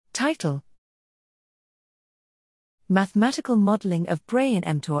Title: Mathematical Modeling of Brain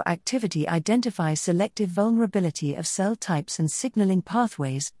mTOR Activity Identifies Selective Vulnerability of Cell Types and Signaling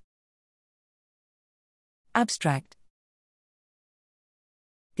Pathways. Abstract: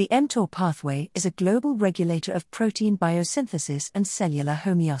 The mTOR pathway is a global regulator of protein biosynthesis and cellular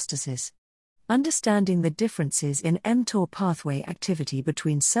homeostasis. Understanding the differences in mTOR pathway activity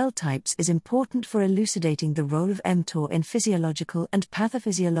between cell types is important for elucidating the role of mTOR in physiological and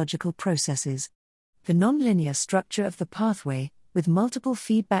pathophysiological processes. The nonlinear structure of the pathway, with multiple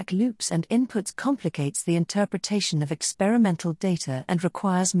feedback loops and inputs, complicates the interpretation of experimental data and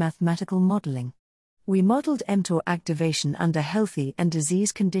requires mathematical modeling. We modeled mTOR activation under healthy and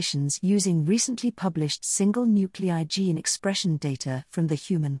disease conditions using recently published single nuclei gene expression data from the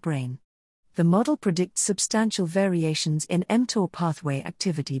human brain. The model predicts substantial variations in mTOR pathway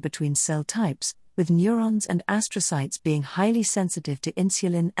activity between cell types, with neurons and astrocytes being highly sensitive to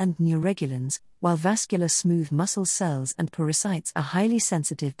insulin and neuregulins, while vascular smooth muscle cells and pericytes are highly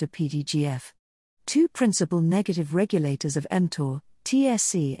sensitive to PDGF. Two principal negative regulators of mTOR,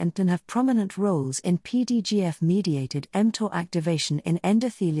 TSC and TN, have prominent roles in PDGF-mediated mTOR activation in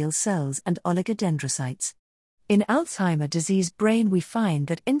endothelial cells and oligodendrocytes. In Alzheimer's disease brain, we find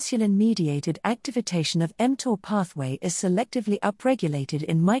that insulin-mediated activation of mTOR pathway is selectively upregulated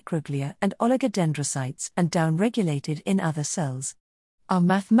in microglia and oligodendrocytes and downregulated in other cells. Our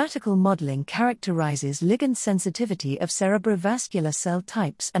mathematical modeling characterizes ligand sensitivity of cerebrovascular cell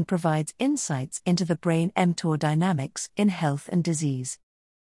types and provides insights into the brain mTOR dynamics in health and disease.